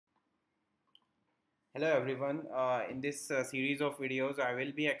Hello everyone. In this series of videos, I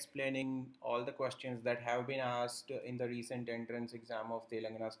will be explaining all the questions that have been asked in the recent entrance exam of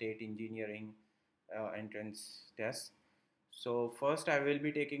Telangana State Engineering entrance test. So first I will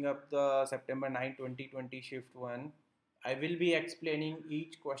be taking up the September 9, 2020 shift 1. I will be explaining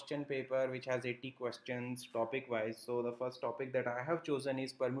each question paper which has 80 questions topic wise. So the first topic that I have chosen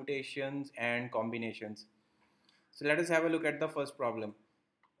is permutations and combinations. So let us have a look at the first problem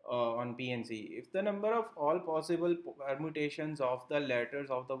on PNC. If the number of all possible permutations of the letters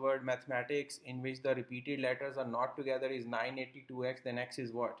of the word mathematics in which the repeated letters are not together is 982x, then x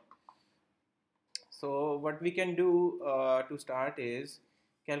is what? So what we can do to start is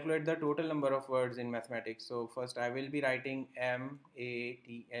calculate the total number of words in mathematics. So first I will be writing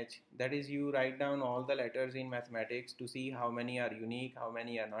MATH. That is, you write down all the letters in mathematics to see how many are unique, how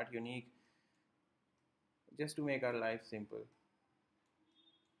many are not unique, just to make our life simple.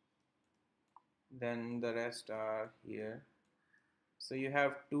 Then the rest are here. So you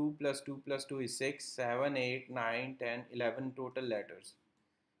have 2 plus 2 plus 2 is 6, 7, 8, 9, 10, 11 total letters.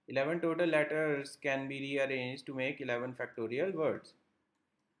 11 total letters can be rearranged to make 11 factorial words.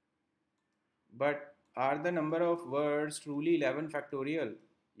 But are the number of words truly 11 factorial?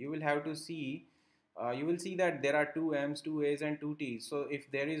 You will have to see, you will see that there are two M's, two A's and two T's. So if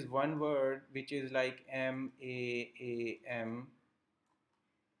there is one word which is like M,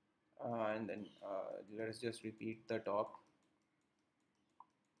 and then let us just repeat the top.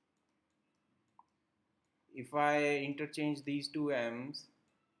 If I interchange these two M's,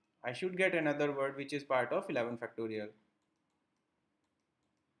 I should get another word which is part of 11 factorial.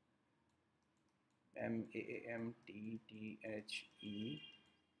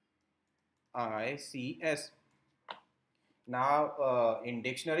 MAMTTHEICS. Now in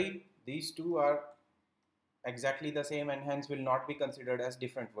dictionary, these two are exactly the same and hence will not be considered as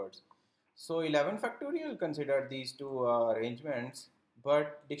different words. So 11 factorial considered these two arrangements,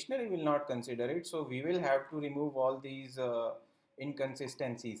 but dictionary will not consider it. So we will have to remove all these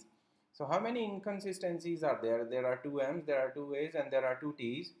inconsistencies. So how many inconsistencies are there? There are two M's, there are two A's and there are two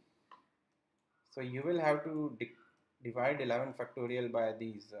T's. So you will have to divide 11 factorial by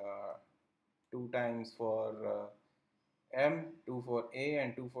these 2 times for M, 2 for A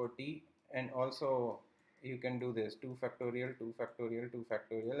and 2 for T, and also you can do this 2 factorial, 2 factorial, 2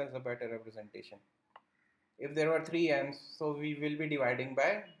 factorial as a better representation. If there were 3 M's, so we will be dividing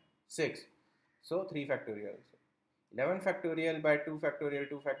by 6. So 3 factorial. 11 factorial by 2 factorial,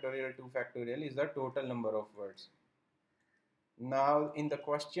 2 factorial, 2 factorial is the total number of words. Now in the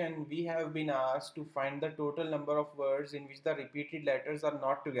question we have been asked to find the total number of words in which the repeated letters are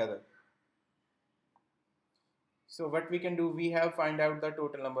not together. So what we can do, we have find out the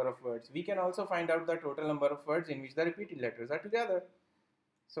total number of words. We can also find out the total number of words in which the repeated letters are together.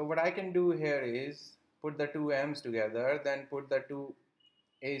 So what I can do here is put the two M's together, then put the two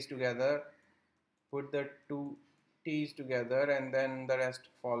A's together, put the two T's together, and then the rest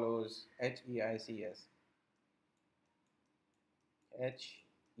follows. HEICS.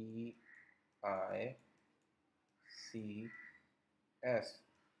 HEICS.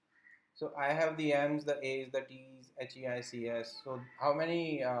 So I have the M's, the A's, the T's, HEICS. So how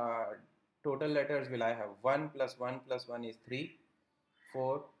many total letters will I have? 1 plus 1 plus 1 is 3,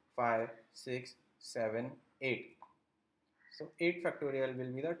 4, 5, 6, 7, 8. So 8 factorial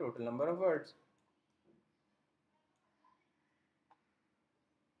will be the total number of words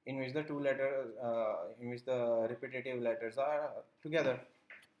in which the two letters, in which the repetitive letters are together.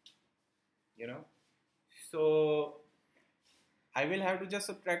 So I will have to just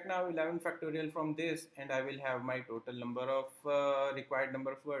subtract now 11 factorial from this and I will have my total number of required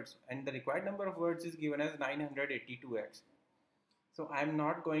number of words, and the required number of words is given as 982x. So I am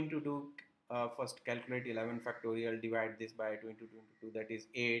not going to do first calculate 11 factorial, divide this by 22, that is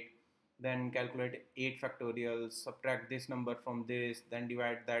 8, then calculate 8 factorial, subtract this number from this, then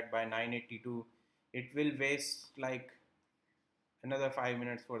divide that by 982. It will waste like another 5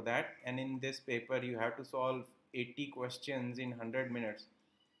 minutes for that, and in this paper you have to solve 80 questions in 100 minutes.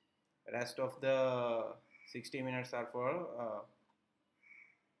 Rest of the 60 minutes are for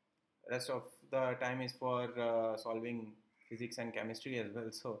rest of the time is for solving physics and chemistry as well.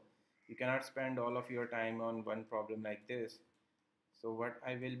 So you cannot spend all of your time on one problem like this. So what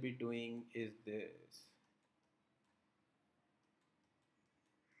I will be doing is this: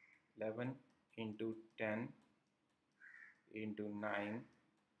 11 into 10 into 9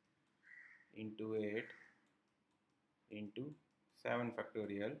 into 8 into 7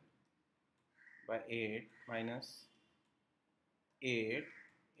 factorial by 8 minus 8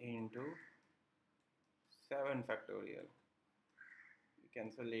 into 7 factorial. You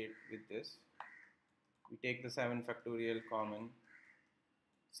cancel it with this. We take the 7 factorial common.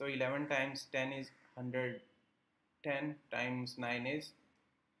 So 11 times 10 is 110 times 9 is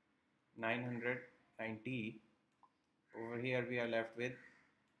 990. Over here we are left with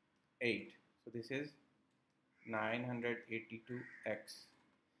 8. So this is 982x.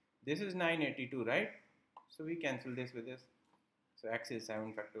 This is 982, right? So we cancel this with this. So x is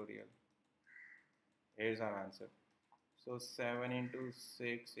 7 factorial. Here's our answer. So 7 into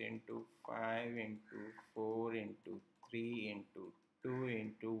 6 into 5 into 4 into 3 into 2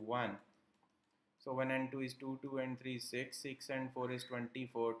 into 1. So 1 and 2 is 2, 2 and 3 is 6, 6 and 4 is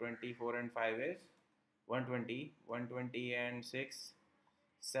 24, 24 and 5 is 120, 120 and 6,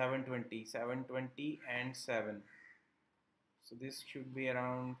 720, 720 and 7. So this should be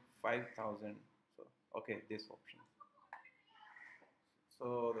around 5,000. So okay, this option.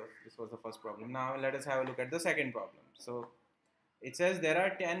 So this was the first problem. Now let us have a look at the second problem. So it says there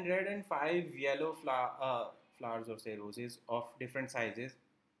are 10 red and 5 yellow flowers or say roses of different sizes.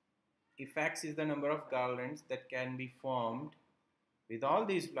 If x is the number of garlands that can be formed with all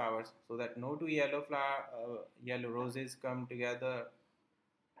these flowers, so that no two yellow roses come together,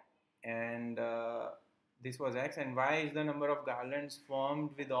 and this was x, and y is the number of garlands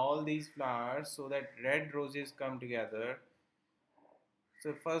formed with all these flowers so that red roses come together.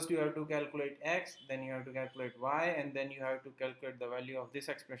 So first you have to calculate x, then you have to calculate y, and then you have to calculate the value of this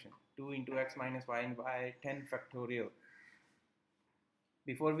expression, 2 into x minus y and y 10 factorial.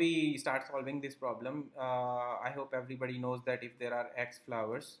 Before we start solving this problem, I hope everybody knows that if there are x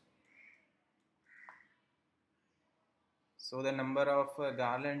flowers, so the number of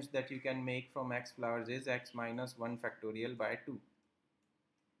garlands that you can make from x flowers is x minus 1 factorial by 2.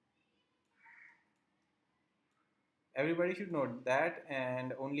 Everybody should note that,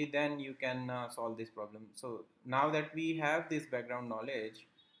 and only then you can solve this problem. So now that we have this background knowledge,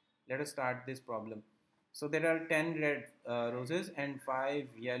 let us start this problem. So there are 10 red roses and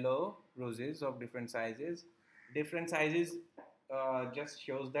 5 yellow roses of different sizes. Different sizes just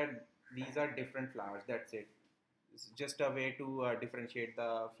shows that these are different flowers. That's it. It's just a way to differentiate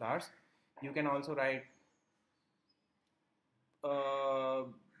the flowers. You can also write uh,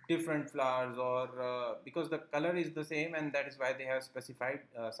 different flowers, or because the color is the same, and that is why they have specified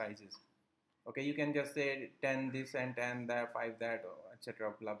sizes. Okay, you can just say 10 this and 10 that, 5 that,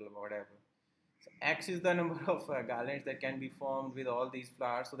 etc. blah blah blah, whatever. So x is the number of garlands that can be formed with all these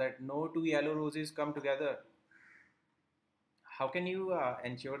flowers so that no two yellow roses come together. How can you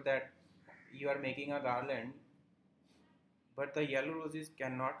ensure that you are making a garland but the yellow roses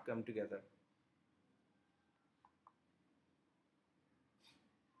cannot come together?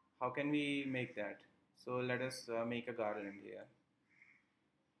 How can we make that? So let us make a garland here.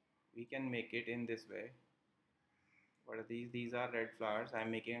 We can make it in this way. What are these? These are red flowers. I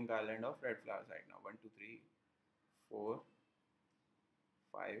am making a garland of red flowers right now. 1, 2, 3, 4,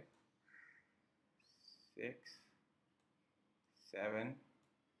 5, 6, 7,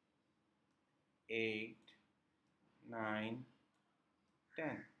 8, 9,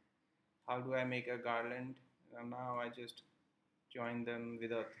 10. How do I make a garland? Now I just join them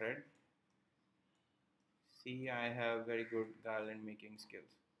with a thread. See, I have very good garland making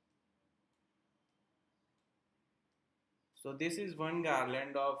skills. So this is one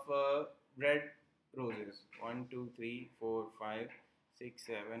garland of red roses. 1, 2, 3, 4, 5, 6,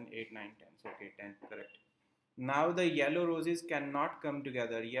 7, 8, 9, 10. So okay, 10, correct. Now the yellow roses cannot come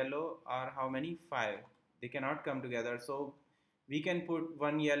together. Yellow are how many? 5. They cannot come together. So we can put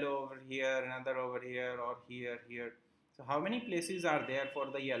one yellow over here, another over here, or here, here. So how many places are there for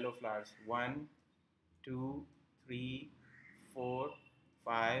the yellow flowers? 1, 2, 3, 4,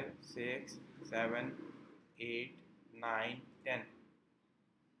 5, 6, 7, 8, 9, 10.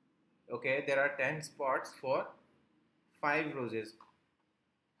 Okay, there are 10 spots for 5 roses.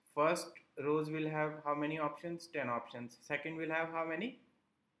 First rose will have how many options? 10 options. Second will have how many?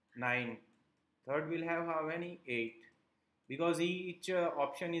 9. Third will have how many? 8. Because each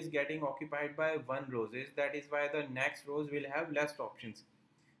option is getting occupied by one roses, that is why the next rose will have less options.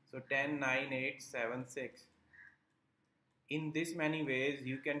 So 10, 9, 8, 7, 6. In this many ways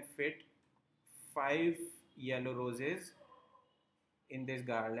you can fit 5 yellow roses in this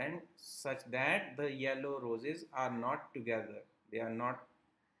garland such that the yellow roses are not together. They are not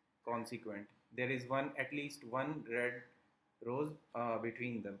consequent. There is at least one red rose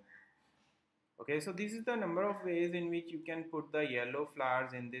between them. Okay, so this is the number of ways in which you can put the yellow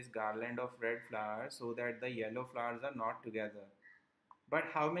flowers in this garland of red flowers so that the yellow flowers are not together. But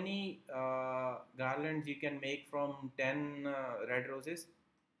how many garlands you can make from 10 red roses?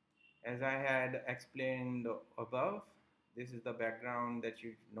 As I had explained above, This is the background that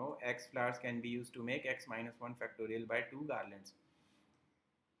you know. X flowers can be used to make x minus 1 factorial by 2 garlands.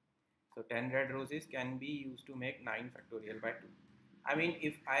 So 10 red roses can be used to make 9 factorial by 2. I mean,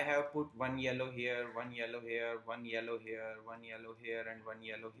 if I have put one yellow here, one yellow here, one yellow here, one yellow here, and one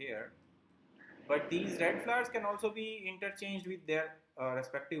yellow here, but these red flowers can also be interchanged with their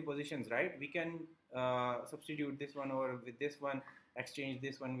respective positions, right? We can substitute this one over with this one, exchange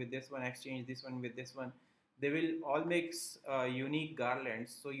this one with this one, exchange this one with this one. They will all make unique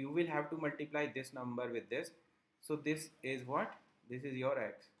garlands. So you will have to multiply this number with this. So this is what? This is your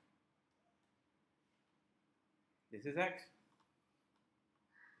x. This is x.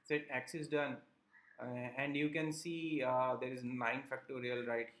 So x is done. And you can see there is 9 factorial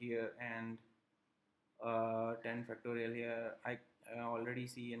right here and 10 factorial here. I already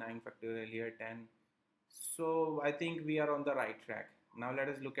see a 9 factorial here, 10. So I think we are on the right track. Now let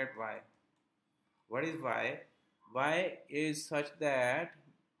us look at y. What is y? Y is such that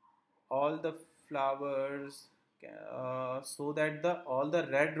all the flowers so that all the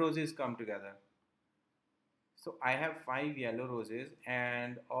red roses come together. So I have 5 yellow roses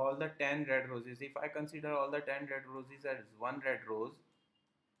and all the 10 red roses. If I consider all the 10 red roses as one red rose,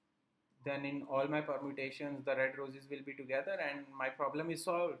 then in all my permutations the red roses will be together and my problem is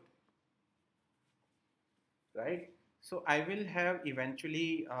solved, right? So I will have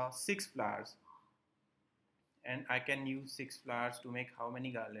eventually 6 flowers, and I can use 6 flowers to make how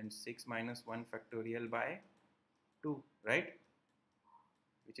many garlands? 6 minus 1 factorial by 2, right?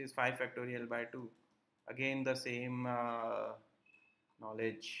 Which is 5 factorial by 2. Again the same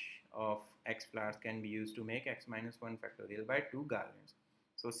knowledge of x flowers can be used to make x minus 1 factorial by 2 garlands.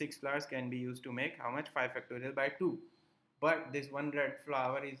 So 6 flowers can be used to make how much? 5 factorial by 2. But this one red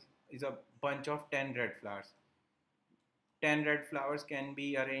flower is a bunch of 10 red flowers. 10 red flowers can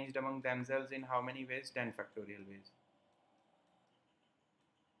be arranged among themselves in how many ways? 10 factorial ways.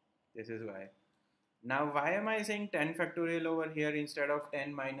 This is why. Now why am I saying 10 factorial over here instead of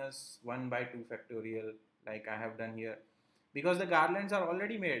 10 minus 1 by 2 factorial like I have done here? Because the garlands are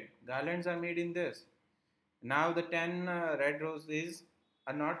already made. Garlands are made in this. Now the 10 red roses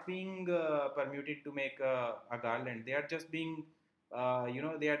are not being permuted to make a garland. They are just being, they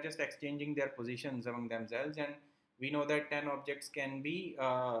are just exchanging their positions among themselves, and we know that 10 objects can be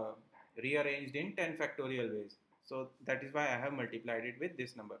rearranged in 10 factorial ways. So that is why I have multiplied it with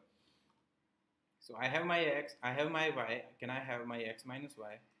this number. So I have my x, I have my y. Can I have my x minus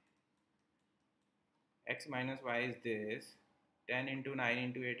y? X minus y is this 10 into 9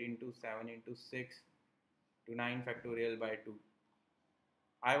 into 8 into 7 into 6 to 9 factorial by 2.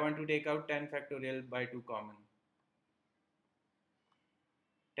 I want to take out 10 factorial by 2 common.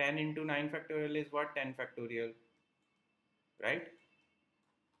 10 into 9 factorial is what? 10 factorial, right?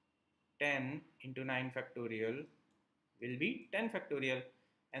 10 into 9 factorial will be 10 factorial,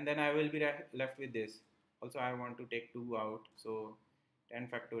 and then I will be left with this. Also I want to take 2 out, so 10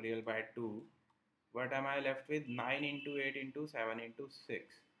 factorial by 2. What am I left with? 9 into 8 into 7 into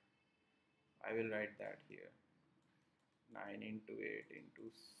 6. I will write that here. 9 into 8 into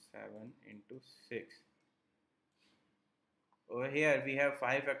 7 into 6. Over here we have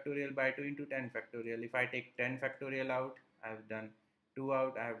 5 factorial by 2 into 10 factorial. If I take 10 factorial out, I have done 2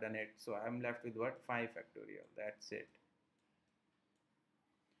 out, I have done it. So I am left with what? 5 factorial. That's it.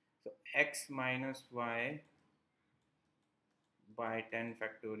 So x minus y by 10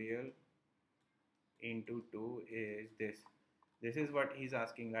 factorial into 2 is this. This is what he's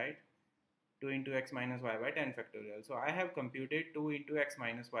asking, right? 2 into x minus y by 10 factorial. So I have computed 2 into x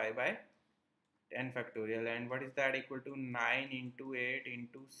minus y by 10 factorial, and what is that equal to? 9 into 8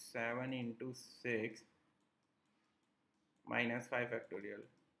 into 7 into 6 minus 5 factorial.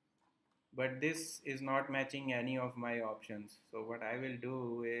 But this is not matching any of my options. So what I will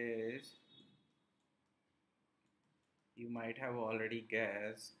do is, you might have already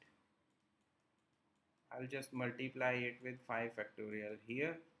guessed, I'll just multiply it with 5 factorial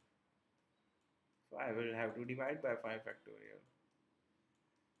here. So I will have to divide by 5 factorial.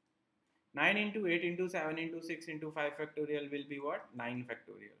 9 into 8 into 7 into 6 into 5 factorial will be what? 9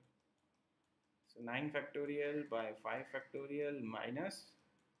 factorial. So 9 factorial by 5 factorial minus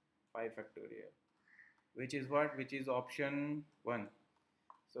 5 factorial, which is what? Which is option 1.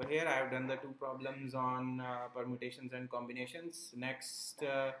 So here I have done the 2 problems on permutations and combinations. Next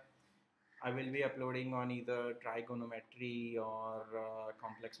I will be uploading on either trigonometry or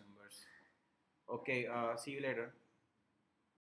complex numbers. Okay, see you later.